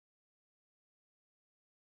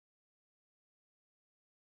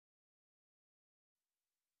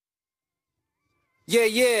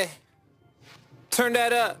Yeah. Turn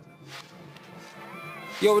that up.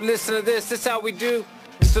 Yo, listen to this. This how we do.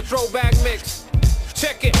 It's the throwback mix.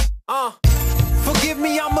 Check it. Forgive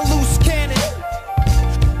me, I'm a loose cannon.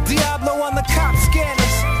 Diablo on the cop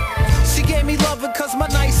scanners. She gave me loving cause my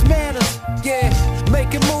nice manners. Yeah,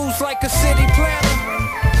 making moves like a city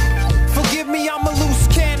planner. Forgive me, I'm a loose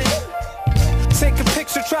cannon. Take a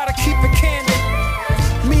picture, try to keep it candid.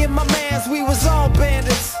 Me and my mans, we was all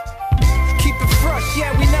bandits. Keep it fresh,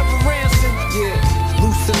 yeah, we never ransom. Yeah,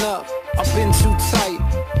 loosen up, I've been too tight.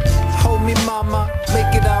 Hold me mama,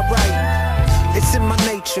 make it alright. It's in my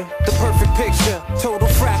nature, the perfect picture. Total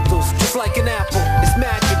fractals, just like an apple. It's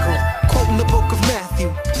magical, quoting the book of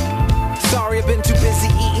Matthew. Sorry, I've been too busy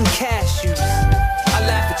eating cashews. I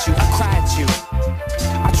laugh at you, I cry at you.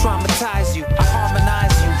 I traumatize you, I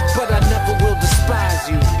harmonize you. But I never will despise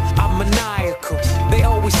you. I'm maniacal. They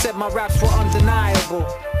always said my raps were undeniable.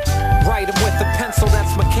 Write 'em with a pencil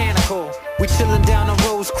that's mechanical. We chillin' down on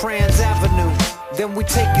Rosecrans Avenue. Then we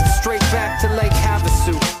take it straight back to Lake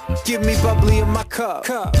Havasu. Give me bubbly in my cup.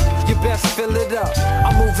 You best fill it up.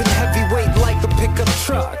 I'm moving heavyweight like a pickup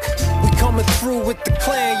truck. We coming through with the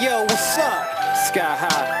clan, yo, what's up? Sky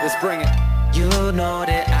high, let's bring it. You know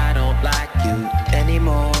that I don't like you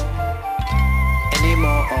anymore.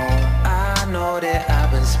 I know that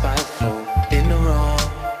I've been spiteful in the wrong.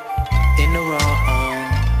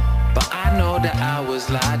 But I know that I was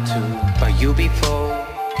lied to by you before.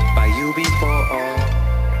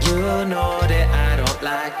 You know that I don't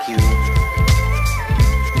like you.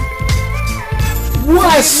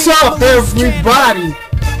 What's up, everybody?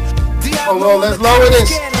 Hold on, let's lower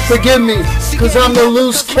this. Forgive me, because I'm the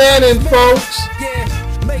loose cannon, folks.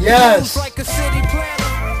 Yes.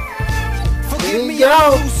 Here you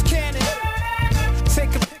go.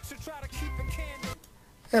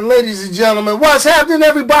 And ladies and gentlemen, what's happening,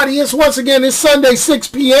 everybody? It's once again, it's Sunday, 6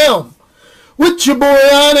 p.m. with your boy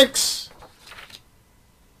Onyx.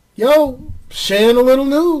 Yo, sharing a little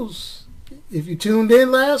news. If you tuned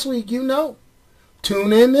in last week, you know.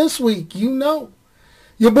 Tune in this week, you know.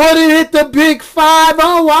 Your boy done hit the big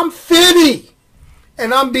 5-0. I'm 50.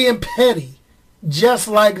 And I'm being petty. Just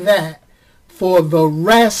like that. For the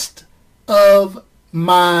rest of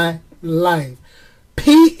my life.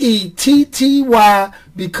 P-E-T-T-Y.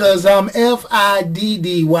 Because I'm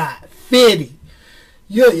F-I-D-D-Y. 50.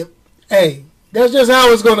 Hey, that's just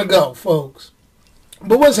how it's going to go, folks.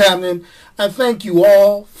 But what's happening, I thank you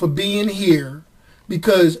all for being here.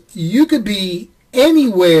 Because you could be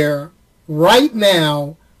anywhere right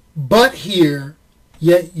now but here,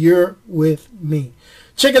 yet you're with me.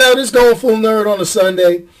 Check it out. It's Going Full Nerd on a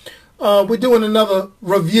Sunday. We're doing another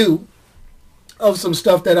review of some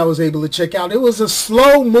stuff that I was able to check out. It was a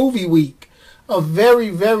slow movie week. A very,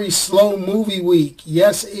 very slow movie week.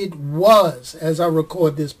 Yes, it was, as I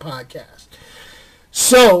record this podcast.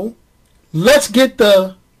 So, let's get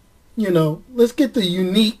the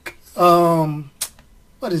unique,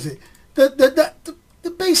 what is it?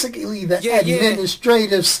 Basically the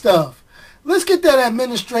administrative stuff. Let's get that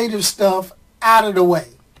administrative stuff out of the way.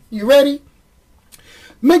 You ready?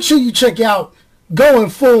 Make sure you check out Going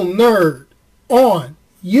Full Nerd on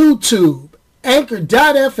YouTube,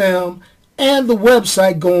 Anchor.fm, and the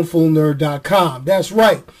website goingfullnerd.com. That's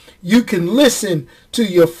right. You can listen to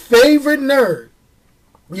your favorite nerd,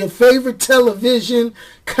 your favorite television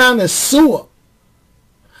connoisseur,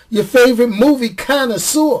 your favorite movie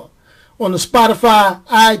connoisseur on the Spotify,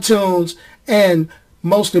 iTunes, and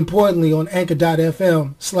most importantly on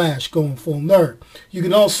Anchor.fm/goingfullnerd. You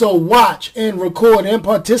can also watch and record and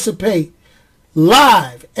participate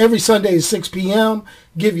live every Sunday at 6 p.m.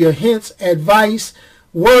 Give your hints, advice,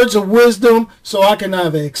 words of wisdom so I can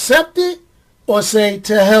either accept it or say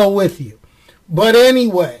to hell with you. But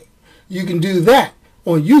anyway, you can do that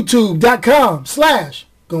on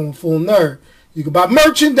youtube.com/goingfullnerd. You can buy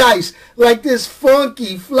merchandise like this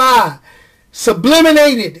funky fly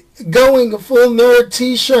subliminated Going Full Nerd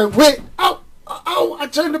t-shirt with, I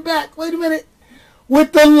turned it back. Wait a minute.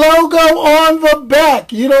 With the logo on the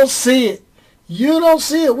back. You don't see it.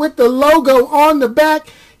 With the logo on the back.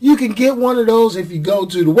 You can get one of those if you go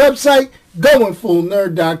to the website,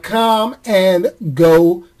 goingfullnerd.com, and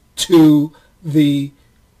go to the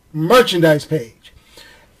merchandise page.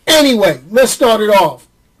 Anyway, let's start it off.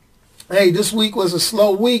 Hey, this week was a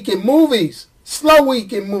slow week in movies.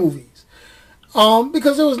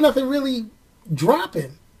 Because there was nothing really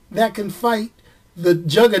dropping that can fight the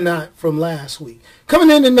juggernaut from last week. Coming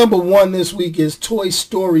in at number 1 this week is Toy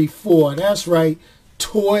Story 4. That's right,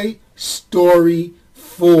 Toy Story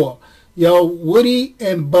 4. Yo, Woody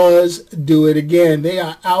and Buzz do it again. They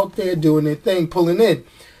are out there doing their thing, pulling in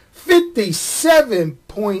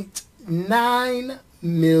 $57.9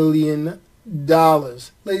 million.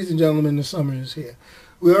 Ladies and gentlemen, the summer is here.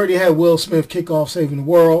 We already had Will Smith kick off Saving the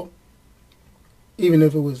World, even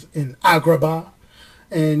if it was in Agrabah.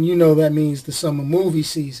 And you know that means the summer movie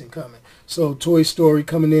season coming. So Toy Story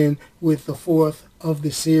coming in with the fourth of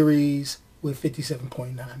the series with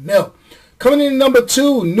 57.9 mil. Coming in number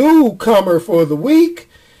 2, newcomer for the week.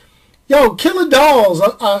 Yo, Killer Dolls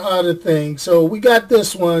are the thing. So we got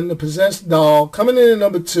this one, The Possessed Doll. Coming in at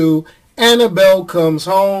number 2, Annabelle Comes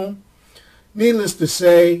Home. Needless to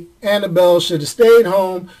say, Annabelle should have stayed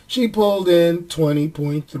home. She pulled in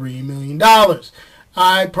 $20.3 million.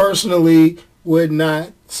 I personally would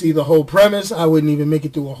not see the whole premise. I wouldn't even make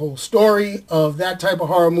it through a whole story of that type of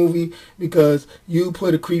horror movie, because you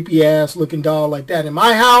put a creepy ass looking doll like that in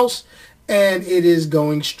my house and it is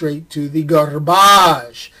going straight to the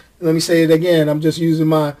garbage. Let me say it again. I'm just using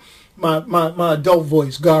my adult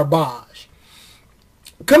voice, garbage.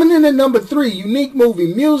 Coming in at number 3, unique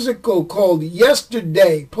movie musical called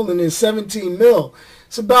Yesterday, pulling in 17 mil.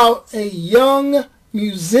 It's about a young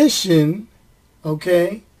musician,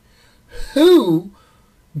 okay, who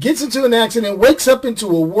gets into an accident, wakes up into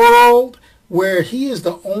a world where he is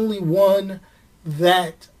the only one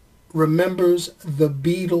that remembers the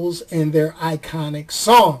Beatles and their iconic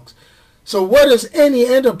songs. So what does any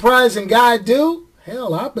enterprising guy do?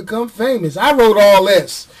 Hell, I've become famous. I wrote all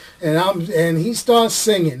this. And he starts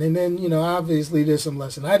singing. And then, you know, obviously there's some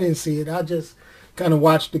lesson. I didn't see it. I just kind of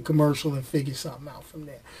watched the commercial and figured something out from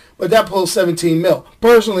there. But that pulls 17 mil.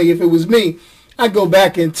 Personally, if it was me, I'd go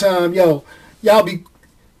back in time. Yo, y'all be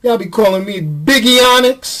calling me Biggie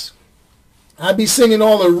Onyx. I'd be singing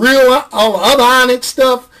all the other Onyx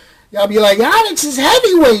stuff. Y'all be like, Onyx is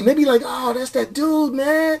heavyweight. And they be like, oh, that's that dude,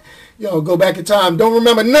 man. Yo, go back in time. Don't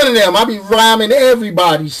remember none of them. I be rhyming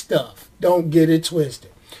everybody's stuff. Don't get it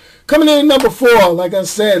twisted. Coming in at number 4, like I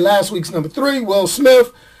said, last week's number 3, Will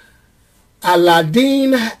Smith.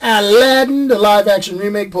 Aladdin, the live-action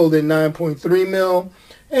remake, pulled in 9.3 mil.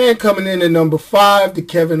 And coming in at number 5, the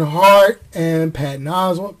Kevin Hart and Patton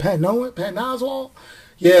Oswalt.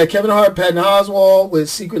 Yeah, Kevin Hart, Patton Oswalt with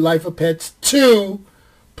Secret Life of Pets 2,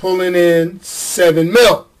 pulling in 7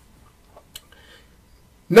 mil.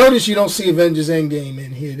 Notice you don't see Avengers Endgame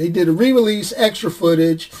in here. They did a re-release, extra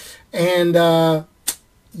footage, and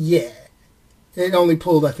yeah, it only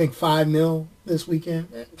pulled, I think, 5 mil this weekend.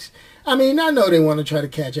 I mean, I know they want to try to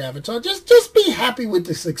catch Avatar. Just be happy with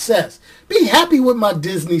the success. Be happy with my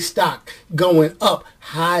Disney stock going up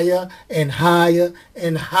higher and higher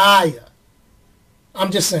and higher. I'm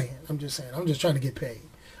just saying. I'm just trying to get paid.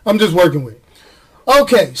 I'm just working with it.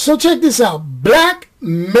 Okay, so check this out. Black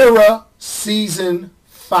Mirror Season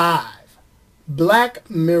 5. Black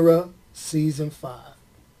Mirror Season 5.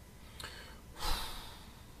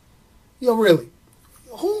 Yo, really,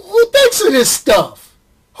 who thinks of this stuff?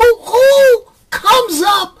 Who comes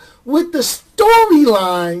up with the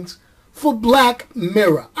storylines for Black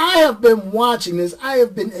Mirror? I have been watching this. I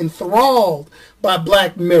have been enthralled by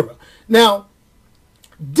Black Mirror. Now,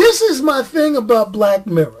 this is my thing about Black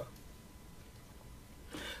Mirror.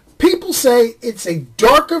 People say it's a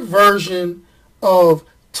darker version of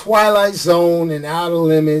Twilight Zone and Outer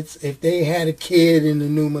Limits if they had a kid in the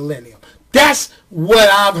new millennium. That's what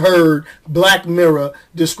I've heard Black Mirror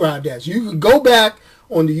described as. You can go back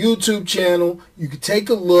on the YouTube channel. You can take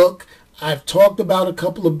a look. I've talked about a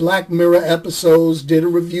couple of Black Mirror episodes, did a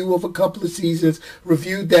review of a couple of seasons,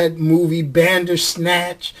 reviewed that movie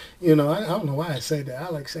Bandersnatch. You know, I don't know why I say that. I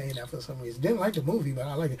like saying that for some reason. Didn't like the movie, but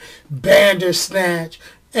I like it. Bandersnatch.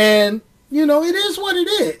 And, you know, it is what it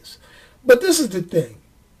is. But this is the thing.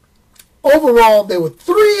 Overall, there were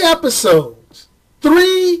 3 episodes.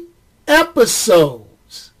 3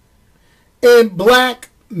 episodes in Black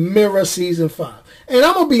Mirror Season 5. And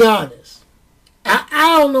I'm going to be honest.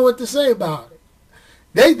 I don't know what to say about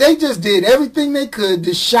it. They just did everything they could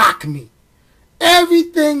to shock me.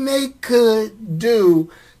 Everything they could do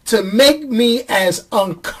to make me as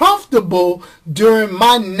uncomfortable during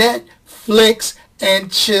my Netflix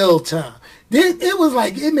and chill time. It was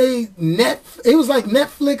like it was like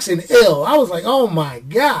Netflix and ill. I was like, oh my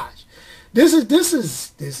gosh. This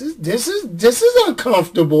is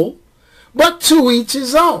uncomfortable, but to each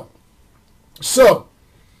his own. So,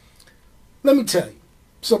 let me tell you.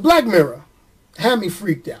 So Black Mirror had me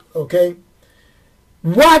freaked out, okay?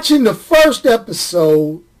 Watching the first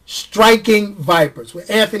episode, Striking Vipers,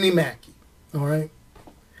 with Anthony Mackie, all right?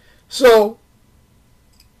 So,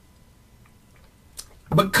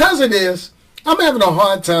 because of this, I'm having a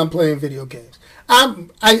hard time playing video games.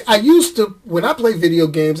 I used to, when I play video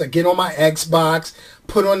games, I get on my Xbox,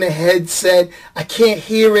 put on the headset. I can't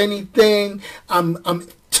hear anything. I'm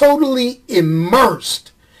totally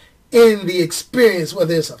immersed in the experience,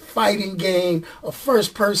 whether it's a fighting game, a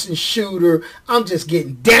first-person shooter. I'm just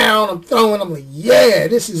getting down. I'm throwing. I'm like, yeah,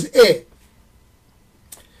 this is it.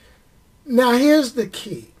 Now, here's the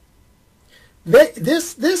key.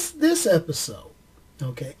 This episode,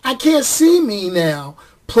 okay, I can't see me now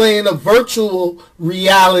playing a virtual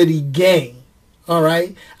reality game, all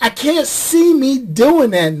right? I can't see me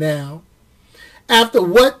doing that now after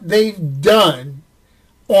what they've done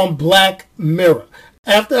on Black Mirror,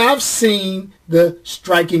 after I've seen the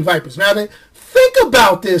Striking Vipers. Now, think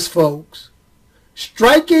about this, folks.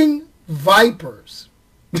 Striking Vipers.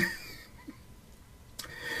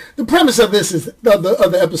 The premise of this is, of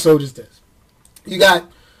the episode is this. You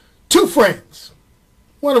got two friends.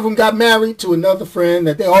 One of them got married to another friend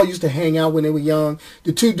that they all used to hang out when they were young.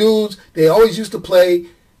 The two dudes, they always used to play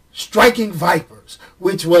Striking Vipers,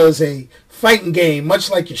 which was a fighting game,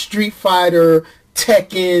 much like your Street Fighter,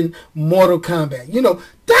 Tekken, Mortal Kombat. You know,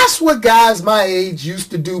 that's what guys my age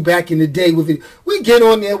used to do back in the day with it. We get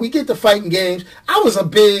on there, we get the fighting games. I was a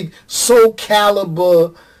big Soul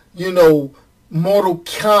Calibur, you know, Mortal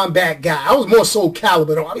Kombat guy. I was more Soul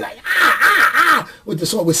Calibur though. I'd be like, with the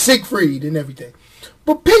sword, with Siegfried and everything.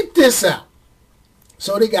 But peep this out.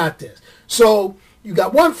 So they got this. So you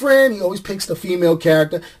got one friend, he always picks the female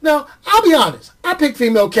character. Now, I'll be honest. I pick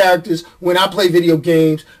female characters when I play video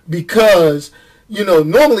games because, you know,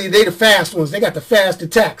 normally they the fast ones. They got the fast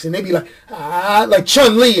attacks. And they be like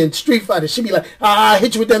Chun-Li in Street Fighter. She be like,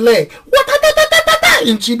 hit you with that leg.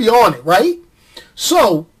 And she be on it, right?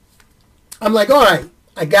 So I'm like, all right,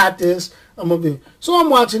 I got this. So I'm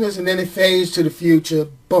watching this, and then it fades to the future.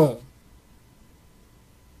 Boom.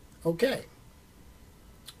 Okay.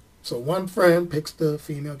 So one friend picks the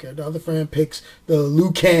female character. The other friend picks the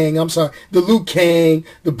Liu Kang,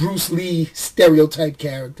 the Bruce Lee stereotype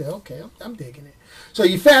character. Okay, I'm digging it. So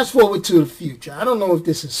you fast forward to the future. I don't know if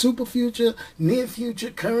this is super future, near future,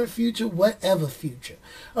 current future, whatever future.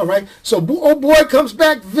 All right. So old boy comes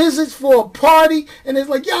back, visits for a party, and it's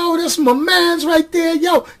like, yo, that's my man's right there.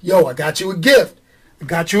 Yo, I got you a gift.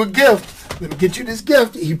 Let me get you this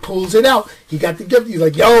gift. He pulls it out. He got the gift. He's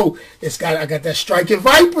like, yo, I got that Striking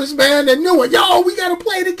Vipers, man, that new one. Yo, we got to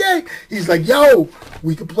play the game. He's like, yo,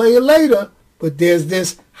 we can play it later, but there's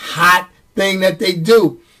this hot thing that they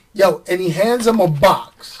do. Yo, and he hands him a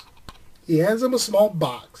box. He hands him a small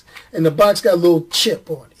box, and the box got a little chip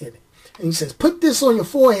on it in it. And he says, put this on your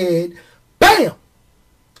forehead. Bam!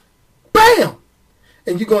 Bam!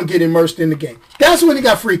 And you're going to get immersed in the game. That's when it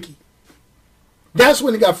got freaky.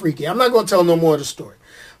 I'm not going to tell no more of the story.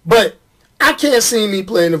 But I can't see me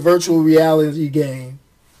playing a virtual reality game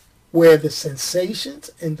where the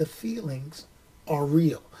sensations and the feelings are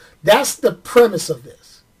real. That's the premise of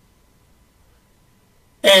this.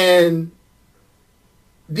 And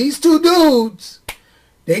these two dudes,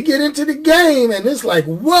 they get into the game, and it's like,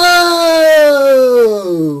 whoa!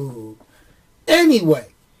 Anyway,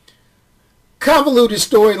 convoluted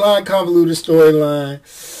storyline.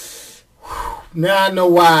 Now I know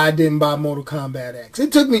why I didn't buy Mortal Kombat X.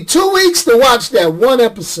 It took me 2 weeks to watch that one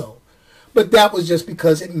episode. But that was just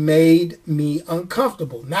because it made me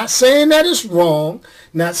uncomfortable. Not saying that it's wrong,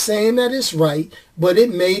 not saying that it's right, but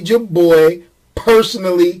it made your boy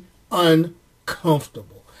personally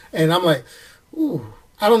uncomfortable. And I'm like, ooh,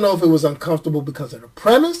 I don't know if it was uncomfortable because of the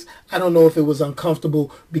premise. I don't know if it was uncomfortable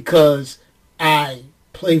because I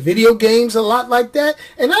play video games a lot like that.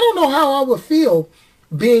 And I don't know how I would feel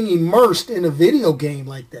being immersed in a video game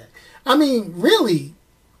like that. I mean, really,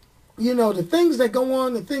 you know, the things that go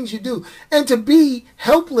on, the things you do, and to be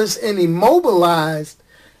helpless and immobilized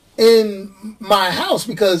in my house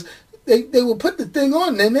because they will put the thing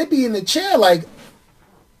on and they'd be in the chair like,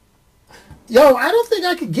 yo, I don't think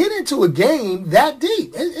I could get into a game that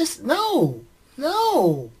deep. It's no.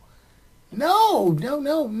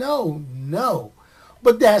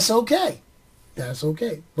 But that's okay.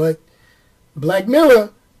 But Black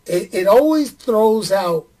Mirror, it always throws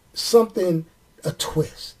out something, a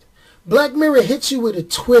twist. Black Mirror hits you with a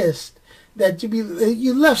twist that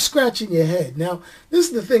you left scratching your head. Now, this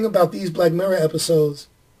is the thing about these Black Mirror episodes.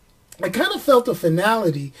 I kind of felt a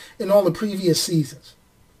finality in all the previous seasons.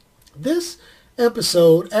 This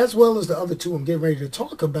episode, as well as the other two I'm getting ready to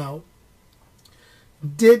talk about,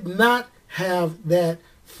 did not have that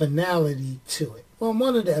finality to it. Well,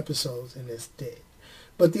 one of the episodes in this did.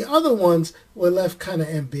 But the other ones were left kind of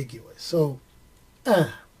ambiguous. So,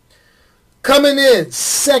 coming in,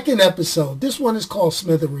 second episode. This one is called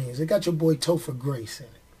Smithereens. It got your boy Topher Grace in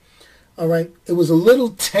it. All right. It was a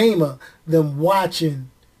little tamer than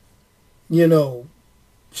watching,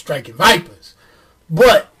 Striking Vipers.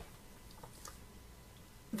 But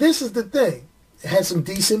this is the thing. It had some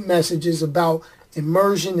decent messages about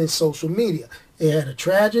immersion in social media. It had a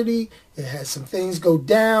tragedy. It had some things go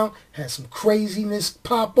down. Had some craziness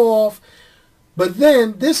pop off. But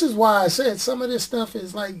then, this is why I said some of this stuff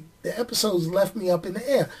is like, the episodes left me up in the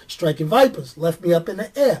air. Striking Vipers left me up in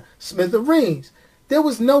the air. Smithereens. There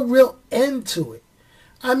was no real end to it.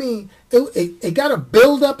 I mean, it got a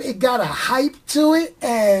build up, it got a hype to it,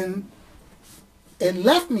 and it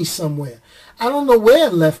left me somewhere. I don't know where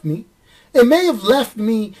it left me. It may have left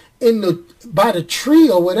me by the tree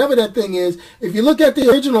or whatever that thing is. If you look at the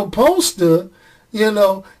original poster,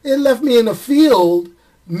 it left me in a field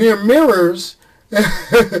near mirrors.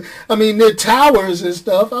 I mean, near towers and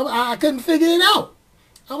stuff. I couldn't figure it out.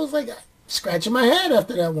 I was like scratching my head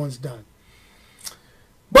after that one's done.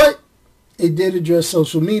 But it did address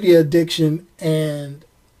social media addiction and,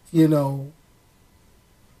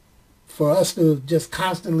 for us to just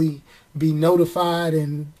constantly be notified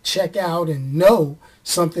and check out and know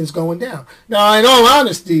something's going down. Now, in all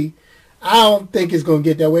honesty, I don't think it's going to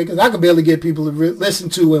get that way because I could barely get people to listen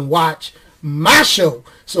to and watch my show.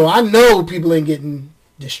 So I know people ain't getting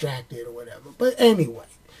distracted or whatever. But anyway,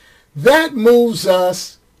 that moves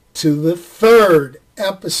us to the third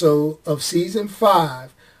episode of season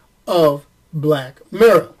 5 of Black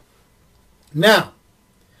Mirror. Now,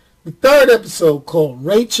 the third episode called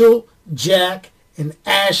Rachel, Jack, and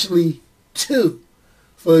Ashley 2.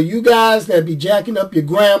 For you guys that be jacking up your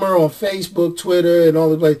grammar on Facebook, Twitter, and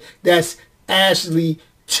all the places, that's Ashley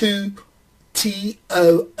 2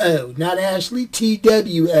 T-O-O. Not Ashley,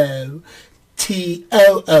 T-W-O,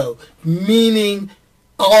 T-O-O. Meaning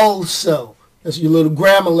also. That's your little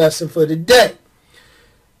grammar lesson for the day.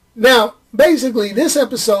 Now, basically, this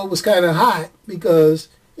episode was kind of hot because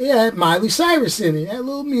it had Miley Cyrus in it. It had a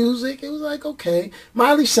little music. It was like, okay.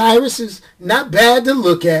 Miley Cyrus is not bad to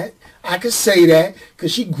look at. I could say that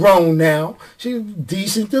because she grown now. She's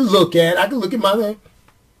decent to look at. I can look at Miley.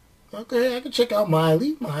 Okay, I can check out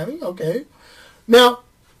Miley. Okay. Now,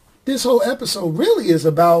 this whole episode really is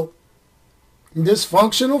about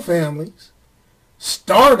dysfunctional families,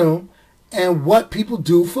 stardom, and what people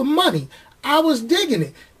do for money. I was digging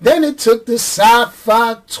it. Then it took the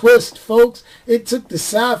sci-fi twist, folks. It took the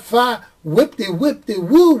sci-fi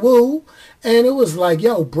whipped-it-woo-woo. And it was like,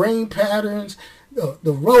 brain patterns. The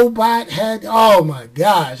robot had, oh my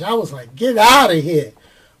gosh. I was like, get out of here.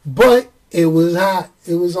 But it was hot.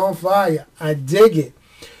 It was on fire. I dig it.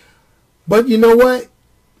 But you know what?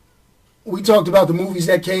 We talked about the movies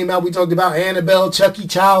that came out. We talked about Annabelle, Chucky,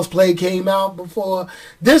 Child's Play came out before.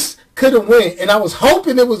 This could have went, and I was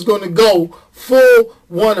hoping it was going to go full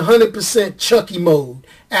 100% Chucky mode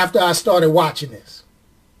after I started watching this.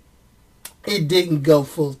 It didn't go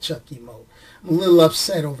full Chucky mode. I'm a little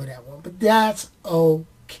upset over that one, but that's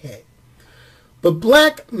okay. But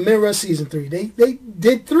Black Mirror Season 3, they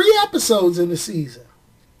did 3 episodes in the season.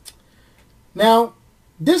 Now,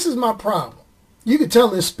 this is my problem. You can tell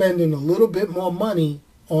they're spending a little bit more money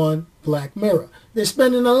on Black Mirror. They're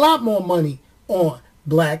spending a lot more money on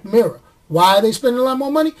Black Mirror. Why are they spending a lot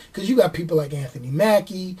more money? Because you got people like Anthony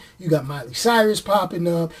Mackie, you got Miley Cyrus popping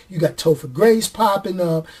up, you got Topher Grace popping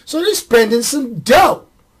up. So they're spending some dough.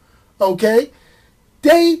 Okay?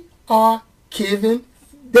 They giving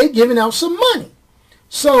out some money.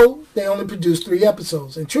 So they only produced 3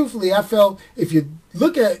 episodes. And truthfully, I felt if you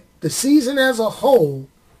look at the season as a whole,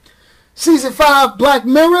 Season 5 Black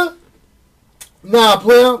Mirror, nah,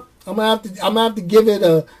 player, I'm gonna have to give it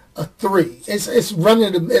a 3.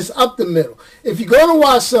 It's up the middle. If you're gonna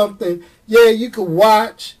watch something, yeah, you could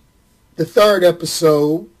watch the 3rd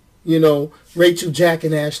episode, Rachel, Jack,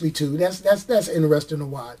 and Ashley 2. That's interesting to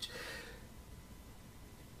watch.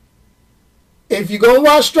 If you're gonna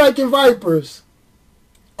watch Striking Vipers,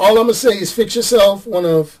 all I'm gonna say is fix yourself one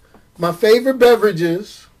of my favorite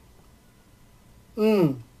beverages.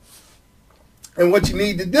 And what you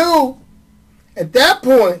need to do at that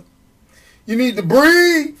point, you need to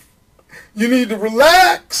breathe, you need to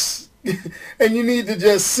relax, and you need to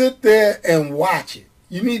just sit there and watch it.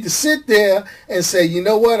 You need to sit there and say, you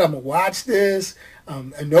know what, I'm going to watch this,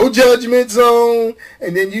 no judgment zone,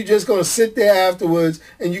 and then you're just going to sit there afterwards,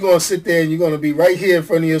 and you're going to sit there and you're going to be right here in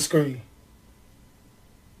front of your screen.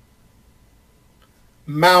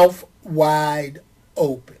 Mouth wide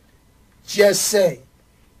open. Just saying.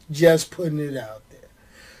 Just putting it out there.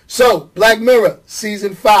 So, Black Mirror,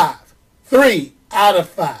 Season 5. 3 out of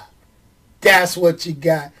 5. That's what you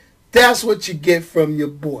got. That's what you get from your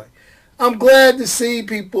boy. I'm glad to see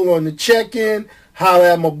people on the check-in.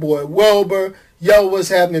 Holla at my boy Wilbur. Yo, what's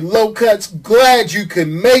happening? Low Cuts, glad you could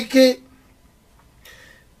make it.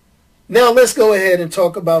 Now let's go ahead and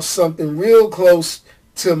talk about something real close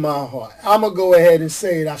to my heart. I'm going to go ahead and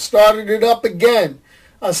say it. I started it up again.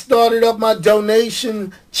 I started up my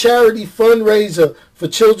donation charity fundraiser for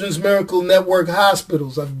Children's Miracle Network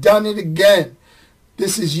hospitals. I've done it again.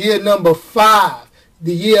 This is year number 5,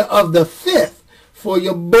 the year of the 5th for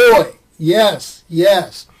your boy. Yes,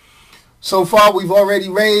 yes. So far, we've already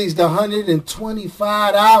raised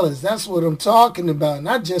 $125. That's what I'm talking about. And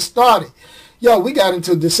I just started. Yo, we got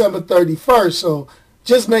until December 31st. So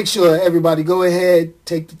just make sure everybody go ahead,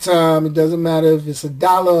 take the time. It doesn't matter if it's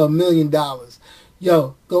 $1 or $1 million.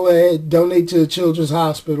 Yo, go ahead, donate to the Children's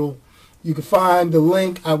Hospital. You can find the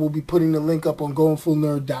link. I will be putting the link up on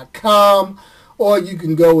GoingFullNerd.com. Or you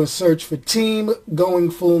can go and search for Team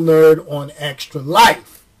Going Full Nerd on Extra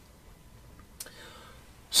Life.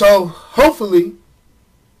 So hopefully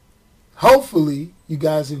you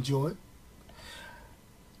guys enjoyed.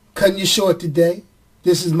 Cutting you short today.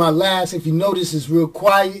 This is my last. If you notice, it's real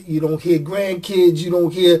quiet. You don't hear grandkids. You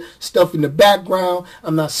don't hear stuff in the background.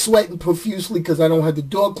 I'm not sweating profusely because I don't have the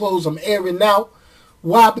door closed. I'm airing out.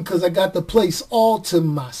 Why? Because I got the place all to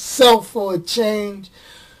myself for a change.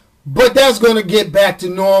 But that's going to get back to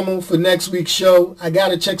normal for next week's show. I got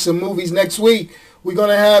to check some movies next week. We're going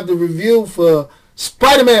to have the review for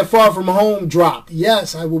Spider-Man Far From Home drop.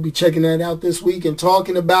 Yes, I will be checking that out this week and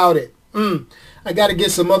talking about it. I got to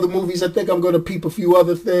get some other movies. I think I'm going to peep a few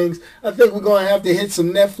other things. I think we're going to have to hit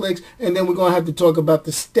some Netflix, and then we're going to have to talk about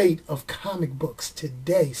the state of comic books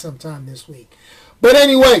today sometime this week. But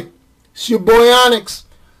anyway, it's your boy Onyx.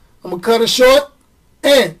 I'm going to cut it short.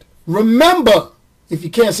 And remember, if you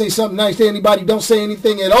can't say something nice to anybody, don't say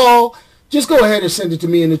anything at all. Just go ahead and send it to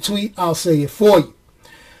me in a tweet. I'll say it for you.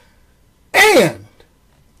 And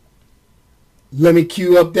let me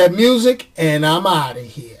cue up that music, and I'm out of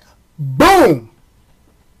here. Boom!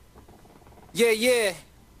 Yeah.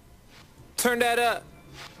 Turn that up.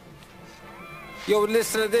 Yo,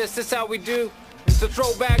 listen to this. This how we do. It's the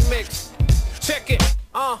throwback mix. Check it.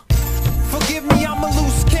 Forgive me, I'm a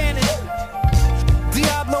loose cannon.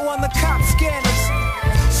 Diablo on the cop scanners.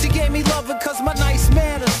 She gave me loving cause my nice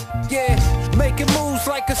manners. Yeah, making moves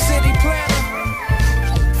like a city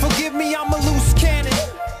planner. Forgive me, I'm a loose cannon.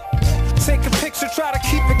 Take a picture, try to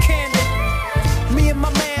keep it candid. Me and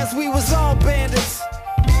my mans, we was all bandits.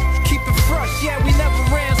 Keep it fresh, yeah, we never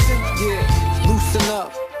ransom. Yeah, loosen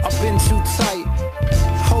up, I've been too tight.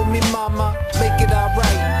 Hold me, mama, make it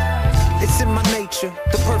alright. It's in my nature,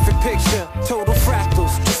 the perfect picture. Total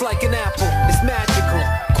fractals, just like an apple. It's magical,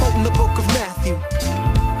 quoting the book of Matthew.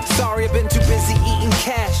 Sorry, I've been too busy eating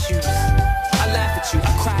cashews. I laugh at you,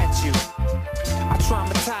 I cry at you. I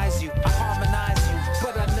traumatize you, I harmonize you.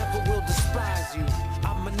 But I never will despise you.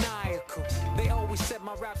 I'm maniacal. They always said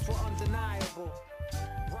my raps were undeniable.